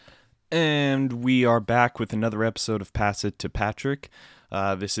And we are back with another episode of Pass It to Patrick.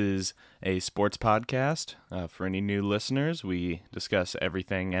 This is a sports podcast. For any new listeners, we discuss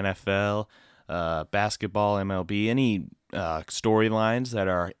everything NFL, basketball, MLB, any storylines that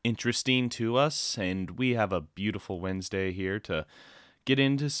are interesting to us. And we have a beautiful Wednesday here to get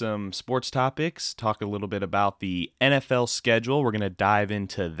into some sports topics, talk a little bit about the NFL schedule. We're going to dive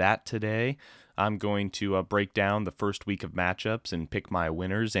into that today. I'm going to break down the first week of matchups and pick my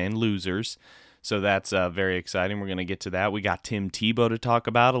winners and losers. So that's very exciting. We're going to get to that. We got Tim Tebow to talk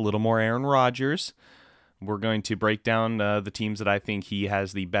about, a little more Aaron Rodgers. We're going to break down the teams that I think he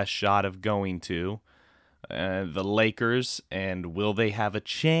has the best shot of going to. The Lakers, and will they have a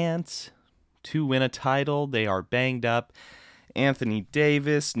chance to win a title? They are banged up. Anthony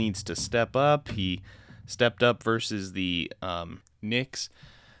Davis needs to step up. He stepped up versus the Knicks.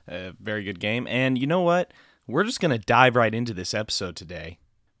 Very good game. And you know what? We're just going to dive right into this episode today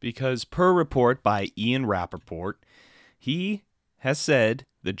because per report by Ian Rappaport, he has said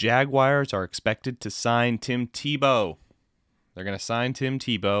the Jaguars are expected to sign Tim Tebow. They're going to sign Tim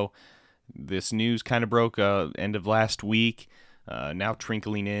Tebow. This news kind of broke end of last week, now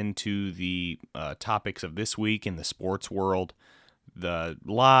trickling into the topics of this week in the sports world. The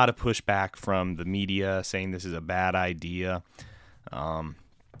lot of pushback from the media saying this is a bad idea.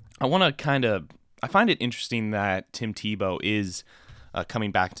 I find it interesting that Tim Tebow is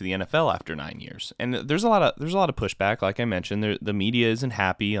coming back to the NFL after 9 years, and there's a lot of pushback. Like I mentioned, the media isn't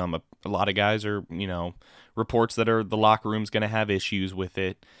happy. A lot of guys are, reports that the locker room's going to have issues with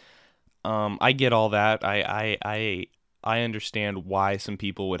it. I get all that. I understand why some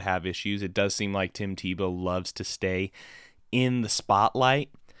people would have issues. It does seem like Tim Tebow loves to stay in the spotlight.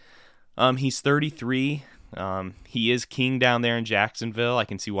 He's 33. He is king down there in Jacksonville. I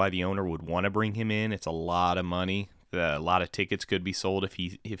can see why the owner would want to bring him in. It's a lot of money. A lot of tickets could be sold if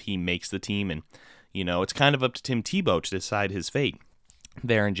he makes the team, and it's kind of up to Tim Tebow to decide his fate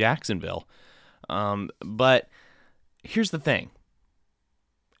there in Jacksonville. But here's the thing.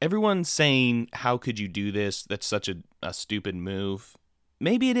 Everyone's saying, how could you do this? That's such a stupid move.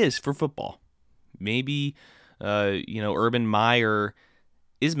 Maybe it is for football. Maybe, Urban Meyer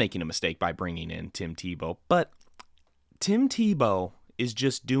is making a mistake by bringing in Tim Tebow. But Tim Tebow is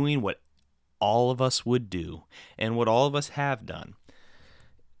just doing what all of us would do and what all of us have done.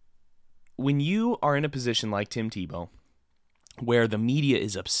 When you are in a position like Tim Tebow, where the media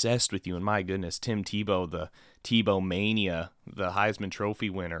is obsessed with you, and my goodness, Tim Tebow, the Tebow mania, the Heisman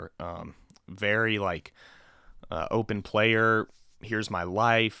Trophy winner, very open player, here's my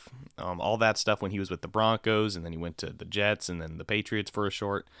life, all that stuff when he was with the Broncos, and then he went to the Jets and then the Patriots for a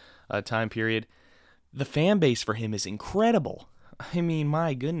short time period. The fan base for him is incredible. I mean,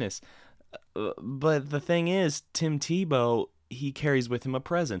 my goodness. But the thing is, Tim Tebow, he carries with him a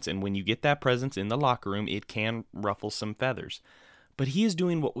presence, and when you get that presence in the locker room, it can ruffle some feathers. But he is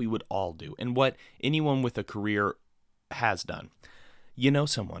doing what we would all do, and what anyone with a career has done. You know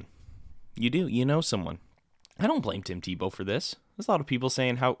someone. You do. You know someone. I don't blame Tim Tebow for this. There's a lot of people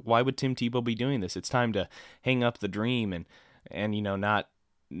saying, why would Tim Tebow be doing this? It's time to hang up the dream and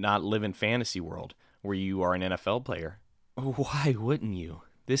not live in fantasy world where you are an NFL player. Why wouldn't you?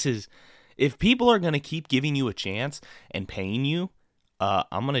 If people are going to keep giving you a chance and paying you,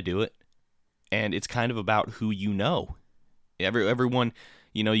 I'm going to do it. And it's kind of about who you know. Everyone,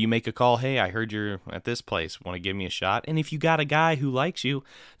 you make a call, hey, I heard you're at this place, want to give me a shot? And if you got a guy who likes you,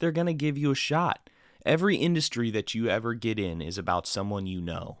 they're going to give you a shot. Every industry that you ever get in is about someone you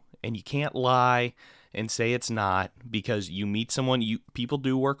know. And you can't lie and say it's not, because you meet someone, people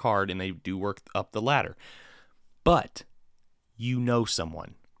do work hard and they do work up the ladder. But you know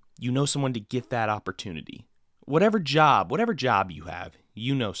someone. You know someone to get that opportunity. Whatever job you have,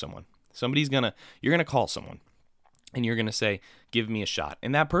 you know someone. You're going to call someone and you're going to say, give me a shot.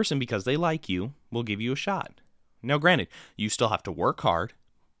 And that person, because they like you, will give you a shot. Now, granted, you still have to work hard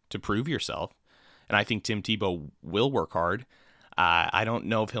to prove yourself. And I think Tim Tebow will work hard. I don't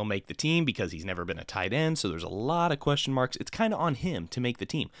know if he'll make the team because he's never been a tight end, so there's a lot of question marks. It's kind of on him to make the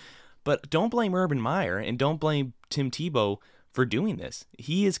team. But don't blame Urban Meyer and don't blame Tim Tebow for doing this.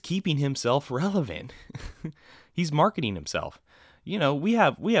 He is keeping himself relevant. He's marketing himself. We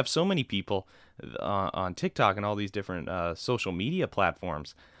have so many people on TikTok and all these different social media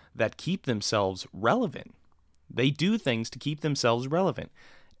platforms that keep themselves relevant. They do things to keep themselves relevant.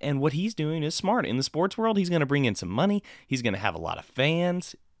 And what he's doing is smart. In the sports world, he's going to bring in some money. He's going to have a lot of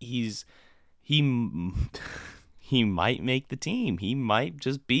fans. He might make the team. He might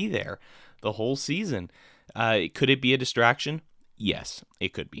just be there the whole season. Could it be a distraction? Yes,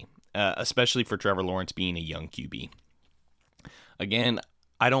 it could be, especially for Trevor Lawrence being a young QB. Again,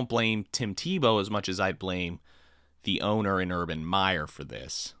 I don't blame Tim Tebow as much as I blame the owner and Urban Meyer for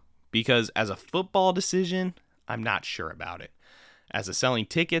this. Because as a football decision, I'm not sure about it. As a selling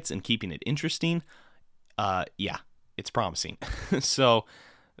tickets and keeping it interesting, yeah, it's promising. So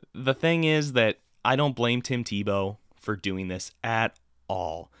the thing is that I don't blame Tim Tebow for doing this at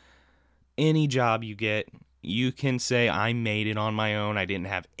all. Any job you get, you can say, I made it on my own. I didn't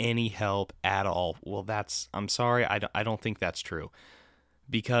have any help at all. Well, I'm sorry. I don't think that's true.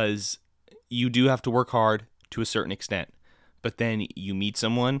 Because you do have to work hard to a certain extent. But then you meet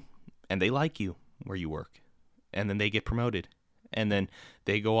someone and they like you where you work. And then they get promoted. And then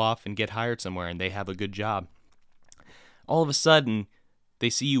they go off and get hired somewhere and they have a good job. All of a sudden, they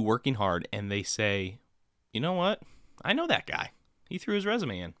see you working hard and they say, you know what? I know that guy. He threw his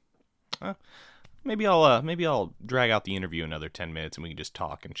resume in. Maybe I'll drag out the interview another 10 minutes and we can just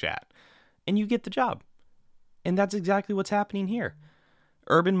talk and chat. And you get the job. And that's exactly what's happening here.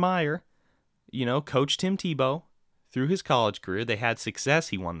 Urban Meyer, coached Tim Tebow through his college career. They had success.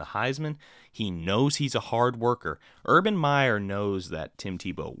 He won the Heisman. He knows he's a hard worker. Urban Meyer knows that Tim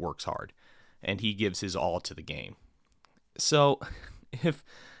Tebow works hard and he gives his all to the game. So if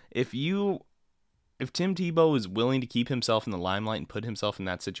Tim Tebow is willing to keep himself in the limelight and put himself in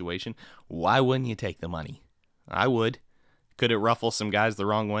that situation, why wouldn't you take the money? I would. Could it ruffle some guys the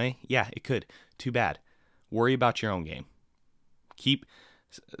wrong way? Yeah, it could. Too bad. Worry about your own game.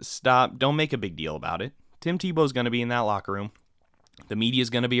 Stop. Don't make a big deal about it. Tim Tebow's going to be in that locker room. The media's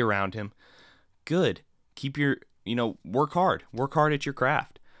going to be around him. Good. Keep your, work hard. Work hard at your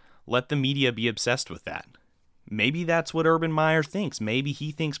craft. Let the media be obsessed with that. Maybe that's what Urban Meyer thinks. Maybe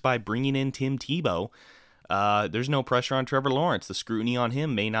he thinks by bringing in Tim Tebow, there's no pressure on Trevor Lawrence. The scrutiny on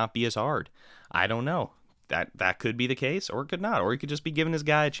him may not be as hard. I don't know. That could be the case, or it could not. Or he could just be giving his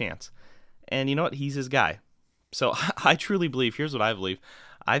guy a chance. And you know what? He's his guy. So I truly believe, here's what I believe.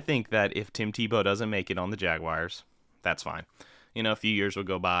 I think that if Tim Tebow doesn't make it on the Jaguars, that's fine. A few years will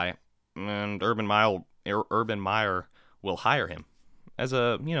go by, and Urban Meyer will hire him as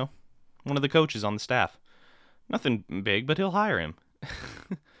one of the coaches on the staff. Nothing big, but he'll hire him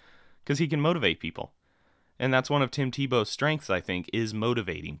because he can motivate people. And that's one of Tim Tebow's strengths, I think, is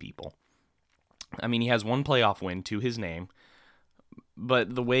motivating people. I mean, he has one playoff win to his name,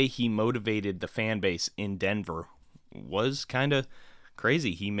 but the way he motivated the fan base in Denver was kind of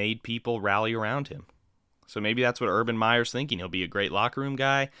crazy. He made people rally around him. So maybe that's what Urban Meyer's thinking. He'll be a great locker room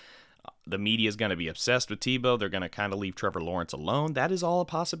guy. The media is going to be obsessed with Tebow. They're going to kind of leave Trevor Lawrence alone. That is all a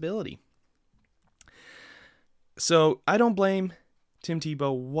possibility. So I don't blame Tim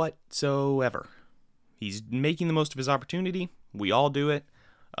Tebow whatsoever. He's making the most of his opportunity. We all do it.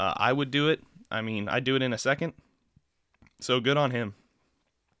 I would do it. I mean, I'd do it in a second. So good on him.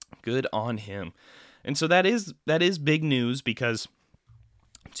 Good on him. And so that is big news because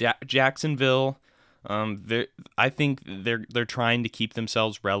Jacksonville, I think they're trying to keep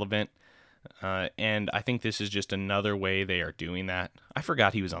themselves relevant. And I think this is just another way they are doing that. I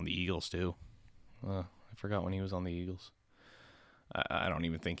forgot he was on the Eagles too. I forgot when he was on the Eagles. I don't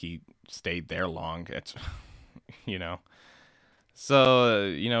even think he stayed there long. It's,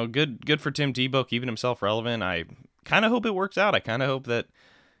 So, good for Tim Tebow keeping himself relevant. I kind of hope it works out. I kind of hope that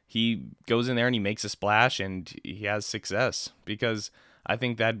he goes in there and he makes a splash and he has success because I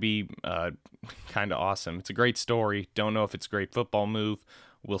think that'd be kind of awesome. It's a great story. Don't know if it's a great football move.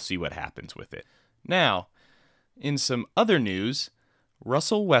 We'll see what happens with it. Now, in some other news,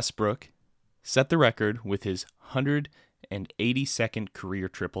 Russell Westbrook set the record with his 182nd career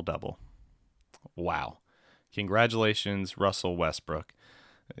triple-double. Wow. Congratulations, Russell Westbrook.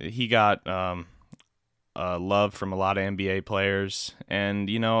 He got love from a lot of NBA players, and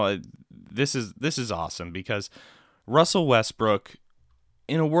this is awesome because Russell Westbrook,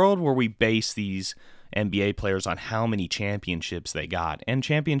 in a world where we base these NBA players on how many championships they got, and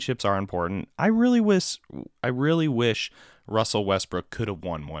championships are important, I really wish Russell Westbrook could have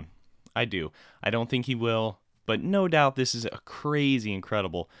won one. I do. I don't think he will, but no doubt this is a crazy,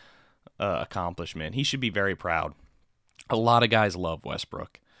 incredible accomplishment. He should be very proud. A lot of guys love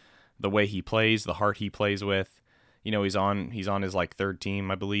Westbrook. The way he plays, the heart he plays with. He's on his third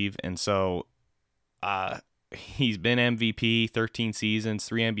team, I believe, and so he's been MVP 13 seasons,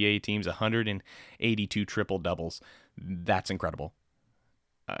 3 NBA teams, 182 triple doubles. That's incredible.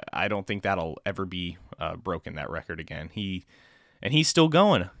 I don't think that'll ever be broken, that record again. He's still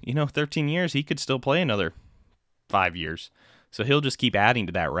going. 13 years, he could still play another 5 years. So he'll just keep adding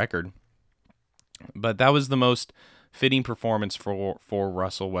to that record. But that was the most fitting performance for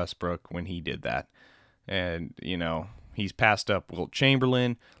Russell Westbrook when he did that. And, he's passed up Wilt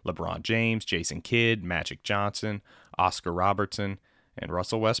Chamberlain, LeBron James, Jason Kidd, Magic Johnson, Oscar Robertson, And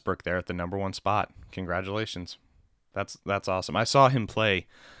Russell Westbrook there at the number 1 spot. Congratulations. That's awesome. I saw him play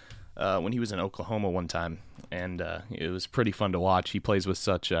when he was in Oklahoma one time, and it was pretty fun to watch. He plays with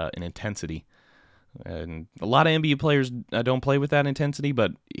such an intensity. And a lot of NBA players don't play with that intensity,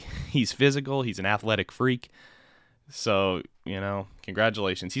 but he's physical. He's an athletic freak. So,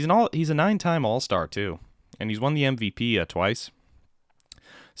 congratulations. He's a 9-time All-Star too, and he's won the MVP twice.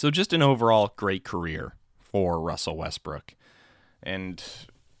 So just an overall great career for Russell Westbrook. And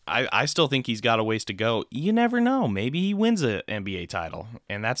I still think he's got a ways to go. You never know. Maybe he wins an NBA title,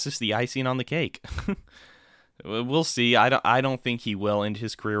 and that's just the icing on the cake. We'll see. I don't think he will end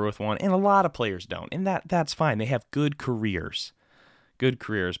his career with one, and a lot of players don't, and that's fine. They have good careers.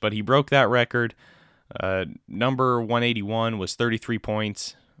 But he broke that record. Number 181 was 33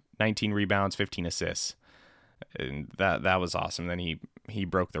 points, 19 rebounds, 15 assists, and that was awesome. Then he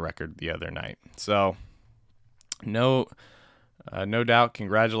broke the record the other night. So no doubt,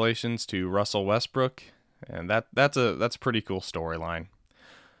 congratulations to Russell Westbrook, and that's a pretty cool storyline.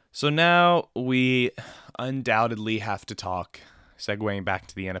 So now we undoubtedly have to talk, segueing back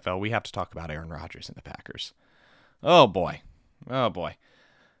to the NFL, we have to talk about Aaron Rodgers and the Packers. Oh boy. I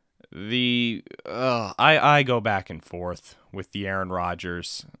go back and forth with the Aaron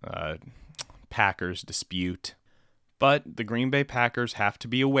Rodgers Packers dispute, but the Green Bay Packers have to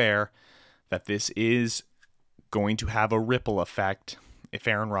be aware that this is going to have a ripple effect if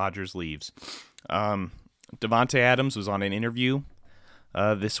Aaron Rodgers leaves. Davante Adams was on an interview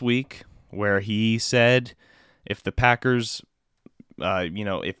this week where he said if the Packers,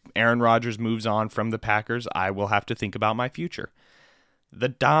 if Aaron Rodgers moves on from the Packers, I will have to think about my future. The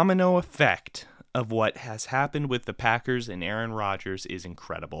domino effect of what has happened with the Packers and Aaron Rodgers is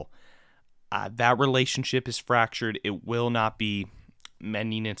incredible. That relationship is fractured. It will not be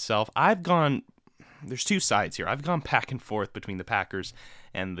mending itself. There's two sides here. I've gone back and forth between the Packers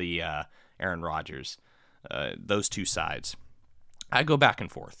and the Aaron Rodgers, those two sides. I go back and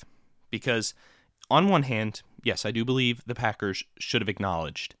forth because on one hand, yes, I do believe the Packers should have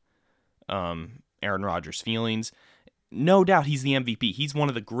acknowledged Aaron Rodgers' feelings. No doubt he's the MVP. He's one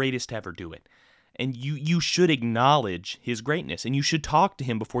of the greatest to ever do it. And you should acknowledge his greatness, and you should talk to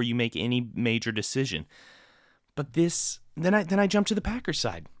him before you make any major decision. But then I jump to the Packers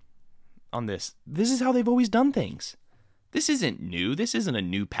side on this. This is how they've always done things. This isn't new. This isn't a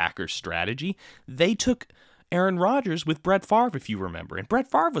new Packers strategy. They took Aaron Rodgers with Brett Favre, if you remember, and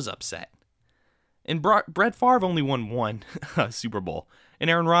Brett Favre was upset. And Brett Favre only won one Super Bowl, and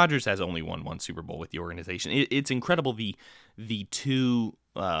Aaron Rodgers has only won one Super Bowl with the organization. It's incredible the two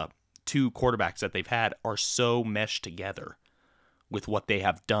quarterbacks that they've had are so meshed together with what they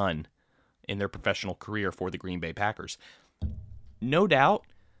have done in their professional career for the Green Bay Packers. No doubt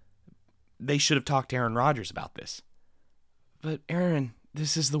they should have talked to Aaron Rodgers about this. But Aaron,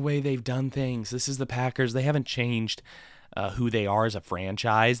 this is the way they've done things. This is the Packers. They haven't changed who they are as a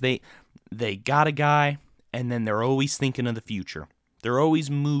franchise. They got a guy, and then they're always thinking of the future. They're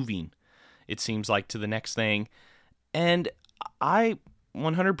always moving, it seems like, to the next thing. And I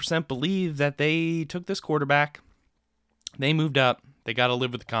 100% believe that they took this quarterback. They moved up. They got to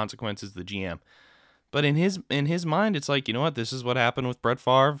live with the consequences, the GM. But in his mind, it's like, you know what? This is what happened with Brett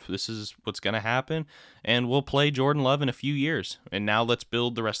Favre. This is what's going to happen. And we'll play Jordan Love in a few years. And now let's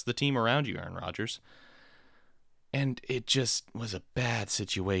build the rest of the team around you, Aaron Rodgers. And it just was a bad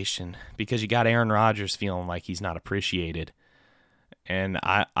situation because you got Aaron Rodgers feeling like he's not appreciated. And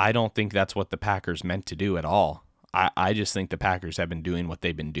I don't think that's what the Packers meant to do at all. I just think the Packers have been doing what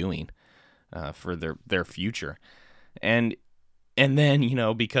they've been doing for their future. And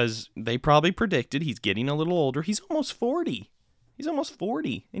then, because they probably predicted he's getting a little older. He's almost 40.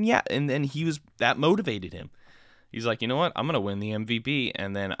 And then that motivated him. He's like, you know what? I'm going to win the MVP,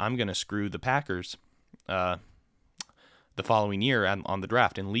 and then I'm going to screw the Packers the following year on the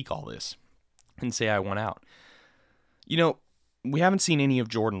draft and leak all this and say I won out. We haven't seen any of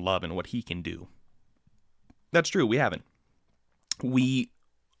Jordan Love and what he can do. That's true. We haven't.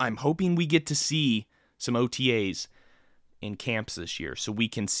 I'm hoping we get to see some OTAs in camps this year so we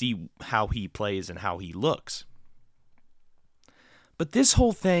can see how he plays and how he looks. But this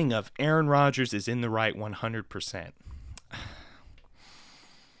whole thing of Aaron Rodgers is in the right 100%.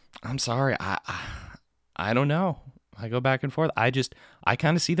 I'm sorry. I don't know. I go back and forth. I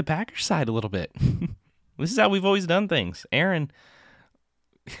kind of see the Packers side a little bit. This is how we've always done things. Aaron,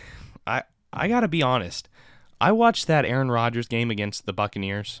 I got to be honest. I watched that Aaron Rodgers game against the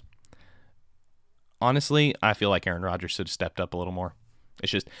Buccaneers. Honestly, I feel like Aaron Rodgers should have stepped up a little more.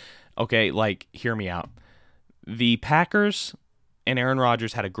 It's just, okay, hear me out. The Packers and Aaron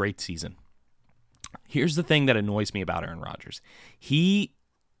Rodgers had a great season. Here's the thing that annoys me about Aaron Rodgers.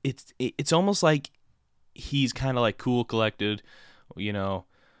 It's almost like he's kind of like cool, collected. You know,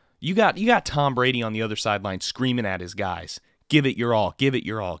 you got Tom Brady on the other sideline screaming at his guys, "Give it your all, give it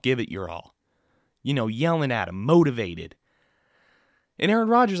your all, give it your all." You know, yelling at him, motivated. And Aaron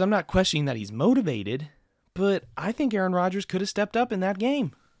Rodgers, I'm not questioning that he's motivated, but I think Aaron Rodgers could have stepped up in that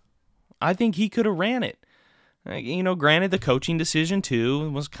game. I think he could have ran it. You know, granted, the coaching decision,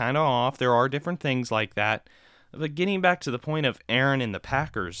 too, was kind of off. There are different things like that. But getting back to the point of Aaron and the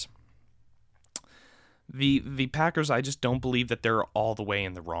Packers, the Packers, I just don't believe that they're all the way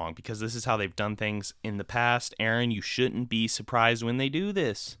in the wrong, because this is how they've done things in the past. Aaron, you shouldn't be surprised when they do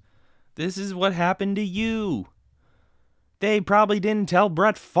this. This is what happened to you. They probably didn't tell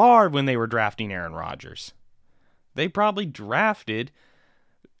Brett Favre when they were drafting Aaron Rodgers. They probably drafted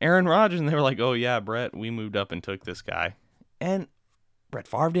Aaron Rodgers, and they were like, "Oh yeah, Brett, we moved up and took this guy." And Brett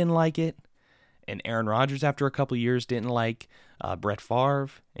Favre didn't like it, and Aaron Rodgers, after a couple years, didn't like Brett Favre,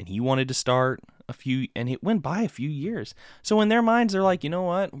 and he wanted to start and it went by a few years. So in their minds, they're like, you know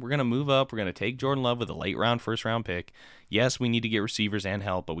what? We're going to move up. We're going to take Jordan Love with a late round, first round pick. Yes, we need to get receivers and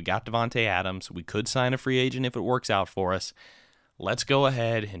help, but we got Davante Adams. We could sign a free agent if it works out for us. Let's go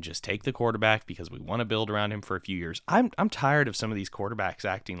ahead and just take the quarterback because we want to build around him for a few years. I'm tired of some of these quarterbacks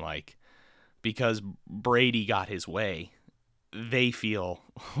acting like because Brady got his way, they feel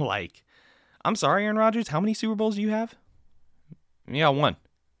like, I'm sorry, Aaron Rodgers, how many Super Bowls do you have? You got one.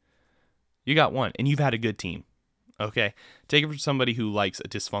 You got one, and you've had a good team. Okay? Take it from somebody who likes a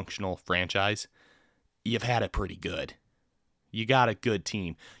dysfunctional franchise. You've had it pretty good. You got a good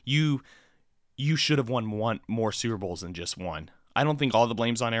team. You should have won more Super Bowls than just one. I don't think all the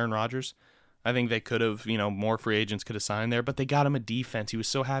blame's on Aaron Rodgers. I think they could have, more free agents could have signed there, but they got him a defense. He was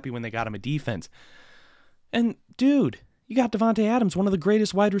so happy when they got him a defense. And, dude, you got Davante Adams, one of the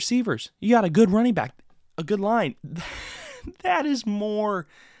greatest wide receivers. You got a good running back, a good line. That is more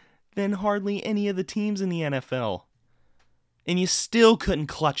than hardly any of the teams in the NFL. And you still couldn't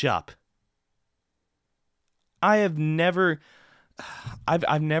clutch up. I've never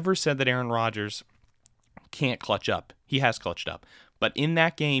said that Aaron Rodgers can't clutch up. He has clutched up. But in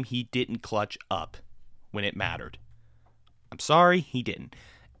that game, he didn't clutch up when it mattered. I'm sorry, he didn't.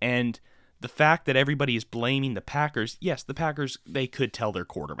 And the fact that everybody is blaming the Packers, yes, the Packers, they could tell their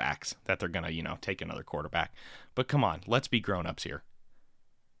quarterbacks that they're going to, take another quarterback. But come on, let's be grown-ups here.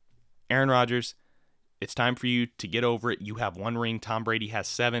 Aaron Rodgers, it's time for you to get over it. You have one ring. Tom Brady has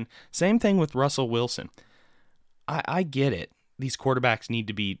 7. Same thing with Russell Wilson. I get it. These quarterbacks need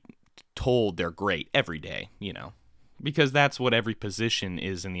to be told they're great every day, because that's what every position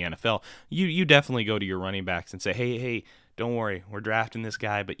is in the NFL. You definitely go to your running backs and say, hey, don't worry, we're drafting this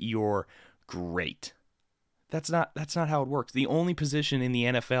guy, but you're great. That's not how it works. The only position in the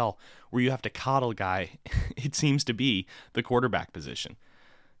NFL where you have to coddle a guy, it seems to be the quarterback position.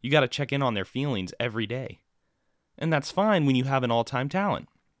 You got to check in on their feelings every day. And that's fine when you have an all-time talent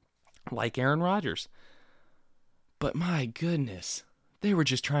like Aaron Rodgers. But my goodness, they were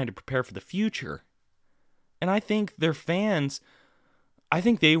just trying to prepare for the future. And I think their fans, I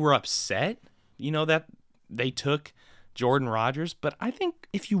think they were upset, that they took Jordan Rodgers. But I think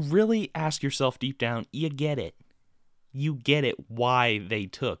if you really ask yourself deep down, you get it. You get it why they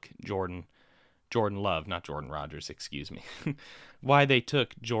took Jordan Love, not Jordan Rodgers, excuse me. Why they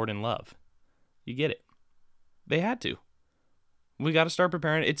took Jordan Love. You get it. They had to. We got to start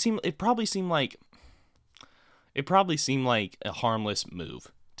preparing. It probably seemed like a harmless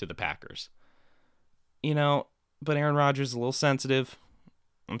move to the Packers. But Aaron Rodgers is a little sensitive.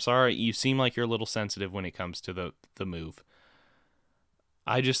 I'm sorry, you seem like you're a little sensitive when it comes to the move.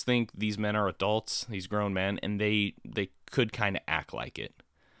 I just think these men are adults, these grown men, and they could kind of act like it.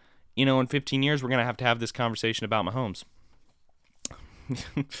 In 15 years, we're going to have this conversation about Mahomes.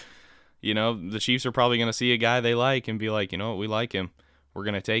 The Chiefs are probably going to see a guy they like and be like, we like him. We're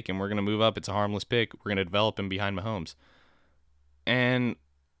going to take him. We're going to move up. It's a harmless pick. We're going to develop him behind Mahomes. And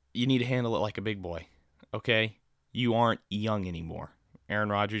you need to handle it like a big boy, okay? You aren't young anymore. Aaron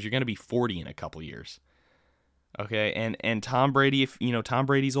Rodgers, you're going to be 40 in a couple years. Okay, and Tom Brady, Tom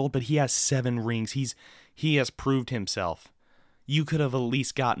Brady's old, but he has 7 rings. He has proved himself. You could have at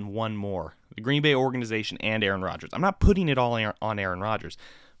least gotten one more. The Green Bay organization and Aaron Rodgers. I'm not putting it all on Aaron Rodgers,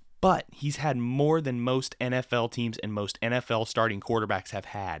 but he's had more than most NFL teams and most NFL starting quarterbacks have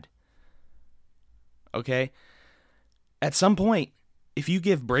had. Okay? At some point, if you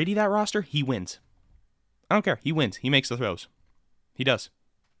give Brady that roster, he wins. I don't care. He wins. He makes the throws. He does.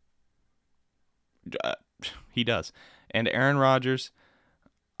 He does. And Aaron Rodgers,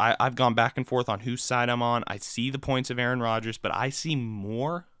 I've gone back and forth on whose side I'm on. I see the points of Aaron Rodgers, but I see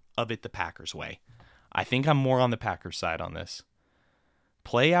more of it the Packers way. I think I'm more on the Packers side on this.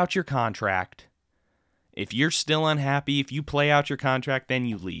 Play out your contract. If you're still unhappy, if you play out your contract, then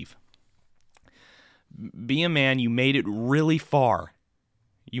you leave. Be a man. You made it really far.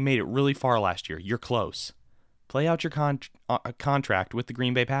 You made it really far last year. You're close. Play out your contract with the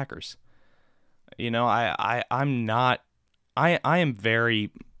Green Bay Packers. I'm not. I am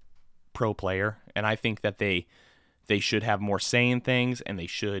very pro player, and I think that they should have more say in things, and they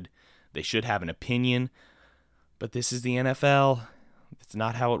should have an opinion. But this is the NFL. It's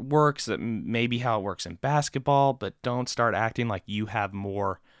not how it works. It may be how it works in basketball, but don't start acting like you have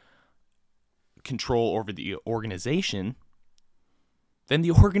more control over the organization than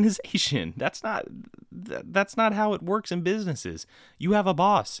the organization. That's not how it works in businesses. You have a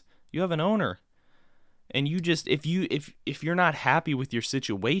boss. You have an owner. And you just if you're not happy with your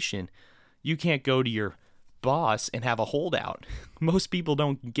situation, you can't go to your boss and have a holdout. Most people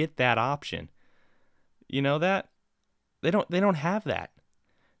don't get that option. You know that? They don't have that.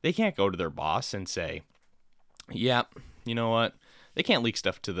 They can't go to their boss and say, "Yeah, you know what?" They can't leak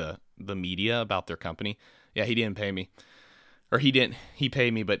stuff to the media about their company. "Yeah, he didn't pay me." Or he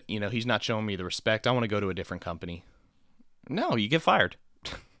paid me, but he's not showing me the respect. I want to go to a different company. No, you get fired.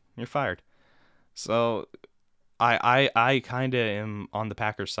 You're fired. So I kind of am on the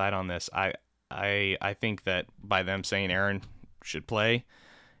Packers side on this. I think that by them saying Aaron should play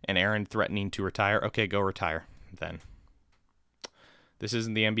and Aaron threatening to retire, okay, go retire then. This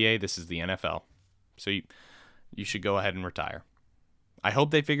isn't the NBA, this is the NFL. So you should go ahead and retire. I hope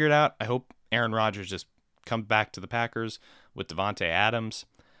they figure it out. I hope Aaron Rodgers just comes back to the Packers with Devontae Adams.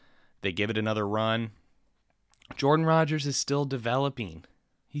 They give it another run. Jordan Rodgers is still developing.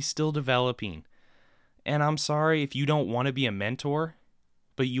 He's still developing. And I'm sorry if you don't want to be a mentor,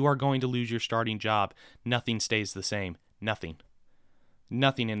 but you are going to lose your starting job. Nothing stays the same. Nothing.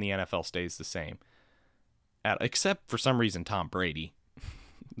 Nothing in the NFL stays the same. Except for some reason Tom Brady.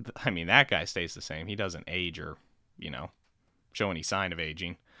 I mean, that guy stays the same. He doesn't age or, show any sign of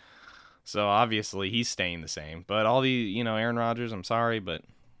aging. So obviously he's staying the same. But all the, Aaron Rodgers, I'm sorry, but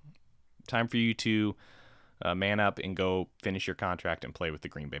time for you to man up and go finish your contract and play with the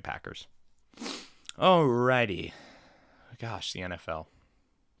Green Bay Packers. Alrighty. Gosh, the NFL.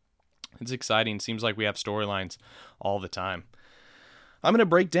 It's exciting. Seems like we have storylines all the time. I'm going to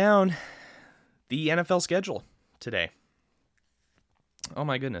break down the NFL schedule today. Oh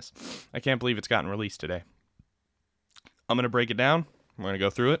my goodness. I can't believe it's gotten released today. I'm going to break it down. We're going to go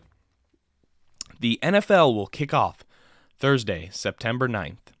through it. The NFL will kick off Thursday, September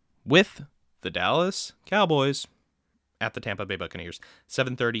 9th with the Dallas Cowboys at the Tampa Bay Buccaneers,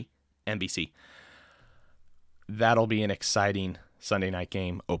 7:30 NBC. That'll be an exciting Sunday night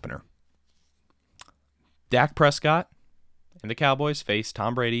game opener. Dak Prescott and the Cowboys face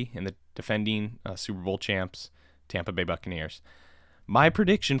Tom Brady and the defending Super Bowl champs, Tampa Bay Buccaneers. My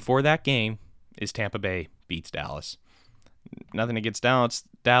prediction for that game is Tampa Bay beats Dallas. Nothing against Dallas.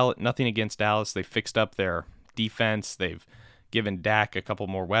 Nothing against Dallas. They fixed up their defense. They've given Dak a couple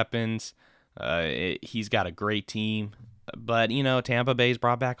more weapons. He's got a great team. But, Tampa Bay's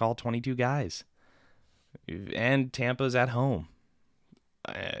brought back all 22 guys. And Tampa's at home.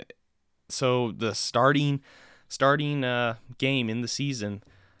 So the starting game in the season,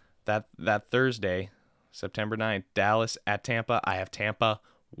 that Thursday, September 9th, Dallas at Tampa. I have Tampa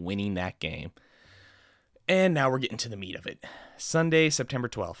winning that game. And now we're getting to the meat of it. Sunday, September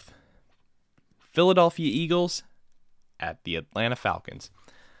 12th. Philadelphia Eagles at the Atlanta Falcons.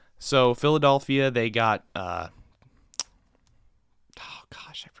 So Philadelphia, they got, I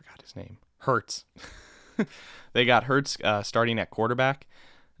forgot his name. Hurts. They got Hurts starting at quarterback.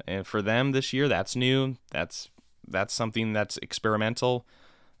 And for them this year, that's new. That's something that's experimental.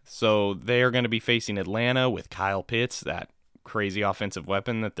 So they are going to be facing Atlanta with Kyle Pitts, that crazy offensive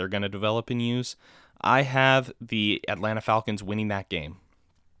weapon that they're going to develop and use. I have the Atlanta Falcons winning that game.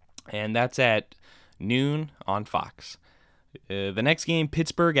 And that's at noon on Fox. The next game,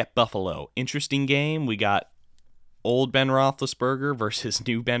 Pittsburgh at Buffalo. Interesting game. We got old Ben Roethlisberger versus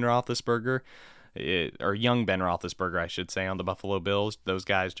new Ben Roethlisberger. Or young Ben Roethlisberger, I should say, on the Buffalo Bills. Those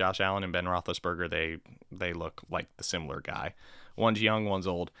guys, Josh Allen and Ben Roethlisberger, they look like the similar guy. One's young, one's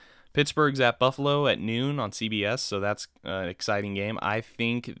old. Pittsburgh's at Buffalo at noon on CBS, so that's an exciting game. I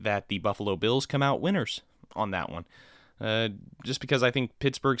think that the Buffalo Bills come out winners on that one. Just because I think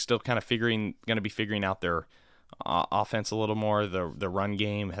Pittsburgh's still kind of going to be figuring out their offense a little more. The run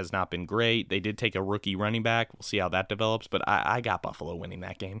game has not been great. They did take a rookie running back. We'll see how that develops, but I got Buffalo winning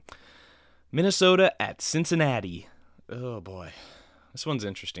that game. Minnesota at Cincinnati. Oh, boy. This one's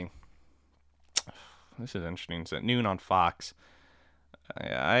interesting. This is interesting. It's at noon on Fox.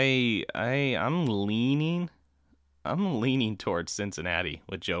 I'm leaning towards Cincinnati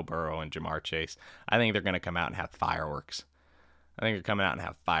with Joe Burrow and Jamar Chase. I think they're going to come out and have fireworks. I think they're coming out and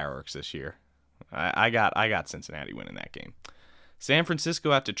have fireworks this year. I got Cincinnati winning that game. San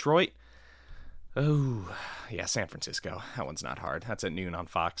Francisco at Detroit. Oh, yeah, San Francisco. That one's not hard. That's at noon on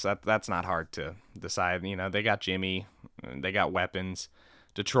Fox. That's not hard to decide. They got Jimmy. They got weapons.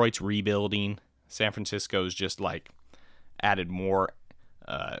 Detroit's rebuilding. San Francisco's just added more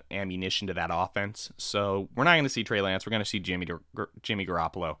ammunition to that offense. So we're not going to see Trey Lance. We're going to see Jimmy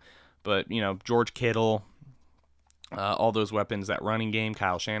Garoppolo. But, George Kittle, all those weapons, that running game,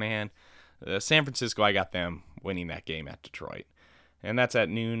 Kyle Shanahan. San Francisco, I got them winning that game at Detroit. And that's at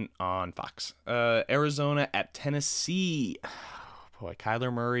noon on Fox. Arizona at Tennessee. Oh, boy,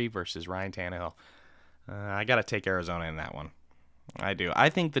 Kyler Murray versus Ryan Tannehill. I got to take Arizona in that one. I do. I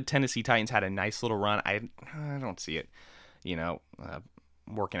think the Tennessee Titans had a nice little run. I don't see it,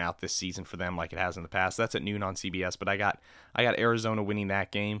 working out this season for them like it has in the past. That's at noon on CBS. But I got Arizona winning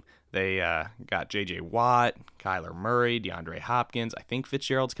that game. They got J.J. Watt, Kyler Murray, DeAndre Hopkins. I think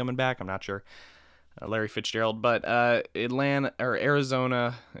Fitzgerald's coming back. I'm not sure. Larry Fitzgerald. But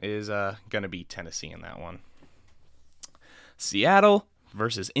Arizona is going to beat Tennessee in that one. Seattle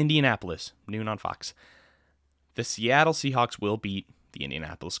versus Indianapolis, noon on Fox. The Seattle Seahawks will beat the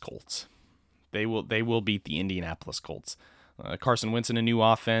Indianapolis Colts. They will beat the Indianapolis Colts. Carson Wentz in a new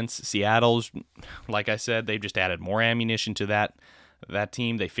offense. Seattle's, like I said, they've just added more ammunition to that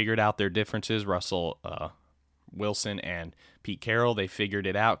team. They figured out their differences. Russell Wilson and Pete Carroll, they figured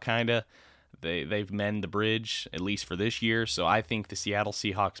it out kind of. They've mended the bridge, at least for this year. So I think the Seattle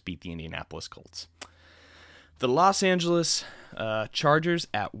Seahawks beat the Indianapolis Colts. The Los Angeles Chargers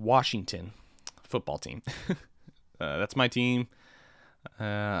at Washington football team. That's my team.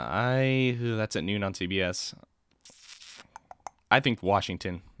 That's at noon on CBS. I think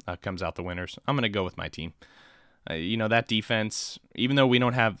Washington comes out the winners. I'm going to go with my team. That defense, even though we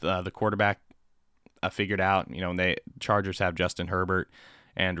don't have the quarterback figured out, Chargers have Justin Herbert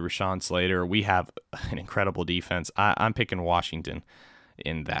and Rashawn Slater. We have an incredible defense. I'm picking Washington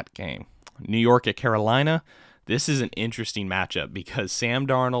in that game. New York at Carolina. This is an interesting matchup because Sam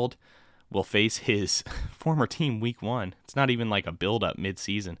Darnold will face his former team week 1. It's not even like a build-up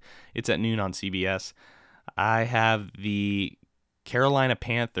mid-season. It's at noon on CBS. I have the Carolina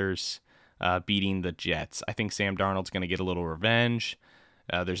Panthers beating the Jets. I think Sam Darnold's going to get a little revenge.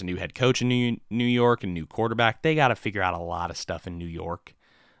 There's a new head coach in New York, a new quarterback. They got to figure out a lot of stuff in New York,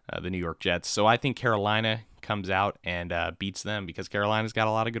 the New York Jets. So I think Carolina comes out and beats them because Carolina's got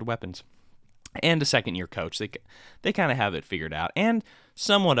a lot of good weapons. And a second-year coach. They kind of have it figured out. And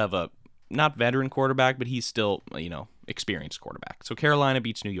somewhat of a, not veteran quarterback, but he's still, experienced quarterback. So Carolina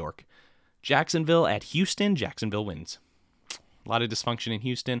beats New York. Jacksonville at Houston. Jacksonville wins. A lot of dysfunction in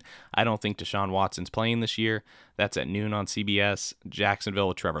Houston. I don't think Deshaun Watson's playing this year. That's at noon on CBS. Jacksonville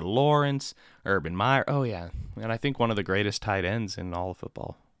with Trevor Lawrence, Urban Meyer. Oh, yeah. And I think one of the greatest tight ends in all of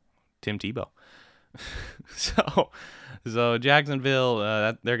football, Tim Tebow. So Jacksonville,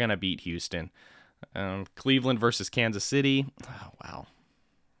 they're going to beat Houston. Cleveland versus Kansas City. Oh, wow.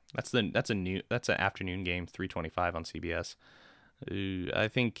 That's an afternoon game, 3:25 on CBS. I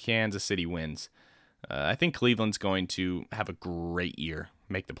think Kansas City wins. I think Cleveland's going to have a great year,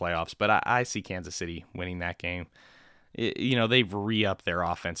 make the playoffs, but I see Kansas City winning that game. They've re-upped their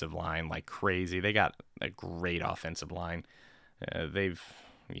offensive line like crazy. They got a great offensive line. They've,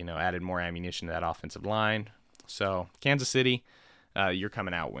 added more ammunition to that offensive line. So Kansas City, you're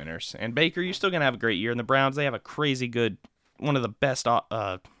coming out winners. And Baker, you're still going to have a great year. And the Browns, they have a crazy good, one of the best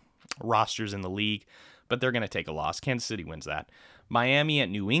rosters in the league, but they're going to take a loss. Kansas City wins that. Miami at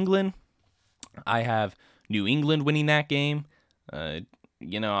New England. I have New England winning that game. I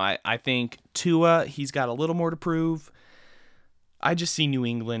think Tua, he's got a little more to prove. I just see New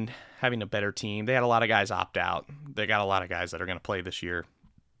England having a better team. They had a lot of guys opt out. They got a lot of guys that are going to play this year.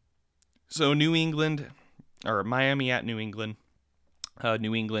 So Miami at New England.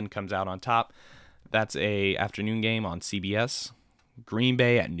 New England comes out on top. That's a afternoon game on CBS. Green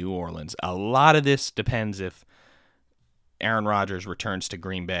Bay at New Orleans. A lot of this depends if Aaron Rodgers returns to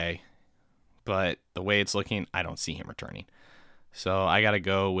Green Bay. But the way it's looking, I don't see him returning. So I got to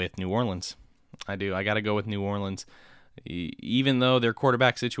go with New Orleans. I do. I got to go with New Orleans. Even though their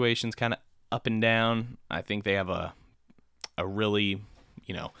quarterback situation's kind of up and down, I think they have a really,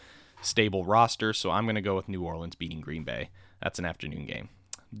 stable roster. So I'm going to go with New Orleans beating Green Bay. That's an afternoon game.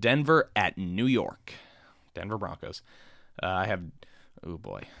 Denver at New York. Denver Broncos. I have, oh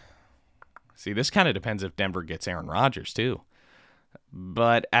boy. See, this kind of depends if Denver gets Aaron Rodgers too.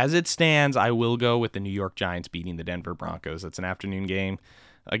 But as it stands, I will go with the New York Giants beating the Denver Broncos. It's an afternoon game.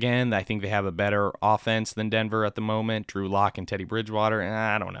 Again, I think they have a better offense than Denver at the moment. Drew Lock and Teddy Bridgewater.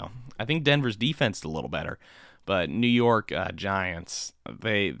 I don't know. I think Denver's defense is a little better. But New York Giants,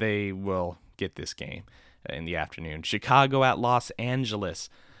 they will get this game in the afternoon. Chicago at Los Angeles.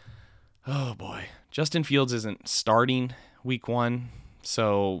 Oh, boy. Justin Fields isn't starting week 1.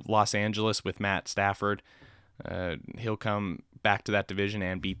 So Los Angeles with Matt Stafford, he'll come back to that division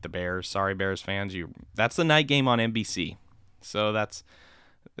and beat the Bears. Sorry, Bears fans. That's the night game on NBC. So that's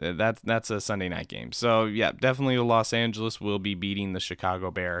a Sunday night game. So, yeah, definitely Los Angeles will be beating the Chicago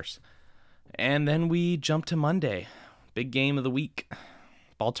Bears. And then we jump to Monday. Big game of the week.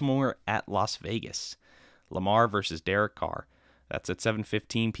 Baltimore at Las Vegas. Lamar versus Derek Carr. That's at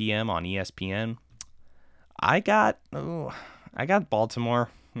 7:15 p.m. on ESPN. I got Baltimore.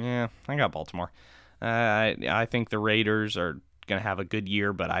 Yeah, I got Baltimore. I think the Raiders are going to have a good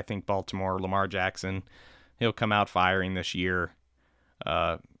year, but I think Baltimore, Lamar Jackson, he'll come out firing this year,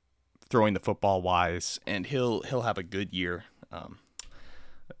 throwing the football wise, and he'll have a good year.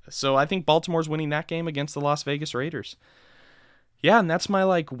 So I think Baltimore's winning that game against the Las Vegas Raiders. Yeah, and that's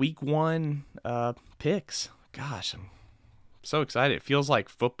my week 1 picks. Gosh, I'm so excited. It feels like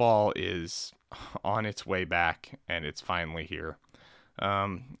football is on its way back, and it's finally here.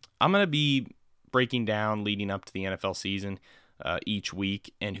 I'm going to be breaking down leading up to the NFL season each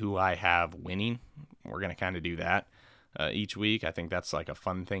week and who I have winning. We're going to kind of do that each week. I think that's a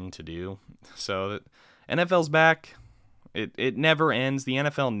fun thing to do. So NFL's back. It never ends. The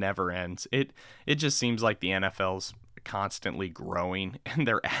NFL never ends. It just seems like the NFL's constantly growing, and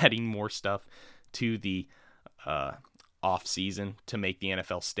they're adding more stuff to the off season to make the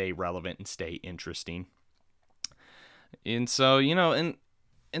NFL stay relevant and stay interesting. And so,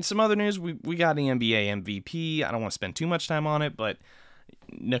 and some other news, we got the NBA MVP. I don't want to spend too much time on it, but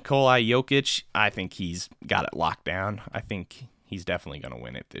Nikola Jokic, I think he's got it locked down. I think he's definitely going to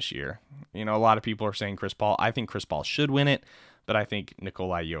win it this year. A lot of people are saying Chris Paul. I think Chris Paul should win it, but I think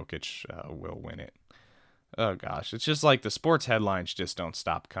Nikola Jokic will win it. Oh, gosh. It's just the sports headlines just don't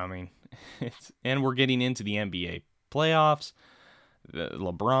stop coming. And we're getting into the NBA playoffs.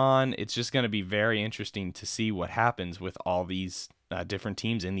 LeBron, it's just going to be very interesting to see what happens with all these different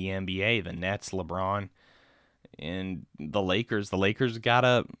teams in the NBA. The Nets, LeBron, and the Lakers. The Lakers got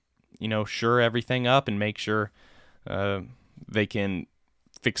to, shore everything up and make sure they can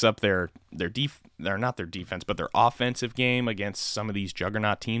fix up their defense, but their offensive game against some of these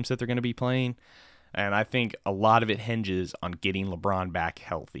juggernaut teams that they're going to be playing. And I think a lot of it hinges on getting LeBron back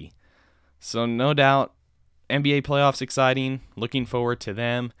healthy. So no doubt, NBA playoffs exciting. Looking forward to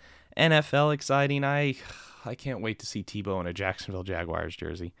them. NFL exciting. I can't wait to see Tebow in a Jacksonville Jaguars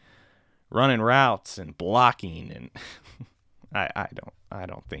jersey, running routes and blocking. And I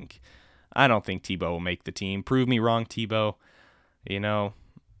don't think Tebow will make the team. Prove me wrong, Tebow.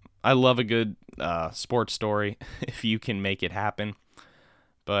 I love a good sports story if you can make it happen.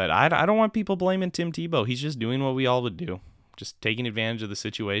 But I don't want people blaming Tim Tebow. He's just doing what we all would do, just taking advantage of the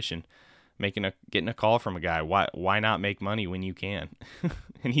situation, getting a call from a guy. Why not make money when you can?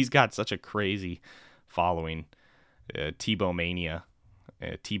 And he's got such a crazy following, Tebow mania,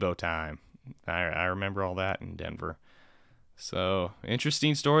 Tebow time. I remember all that in Denver. So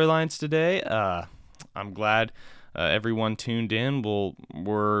interesting storylines today. I'm glad everyone tuned in.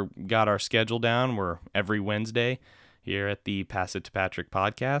 We're got our schedule down. We're every Wednesday here at the Pass It to Patrick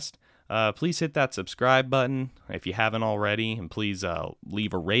podcast. Please hit that subscribe button if you haven't already, and please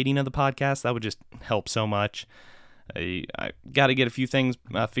leave a rating of the podcast. That would just help so much. I got to get a few things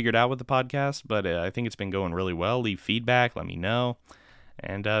figured out with the podcast, but I think it's been going really well. Leave feedback, let me know.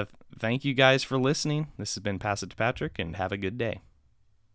 And thank you guys for listening. This has been Pass It to Patrick, and have a good day.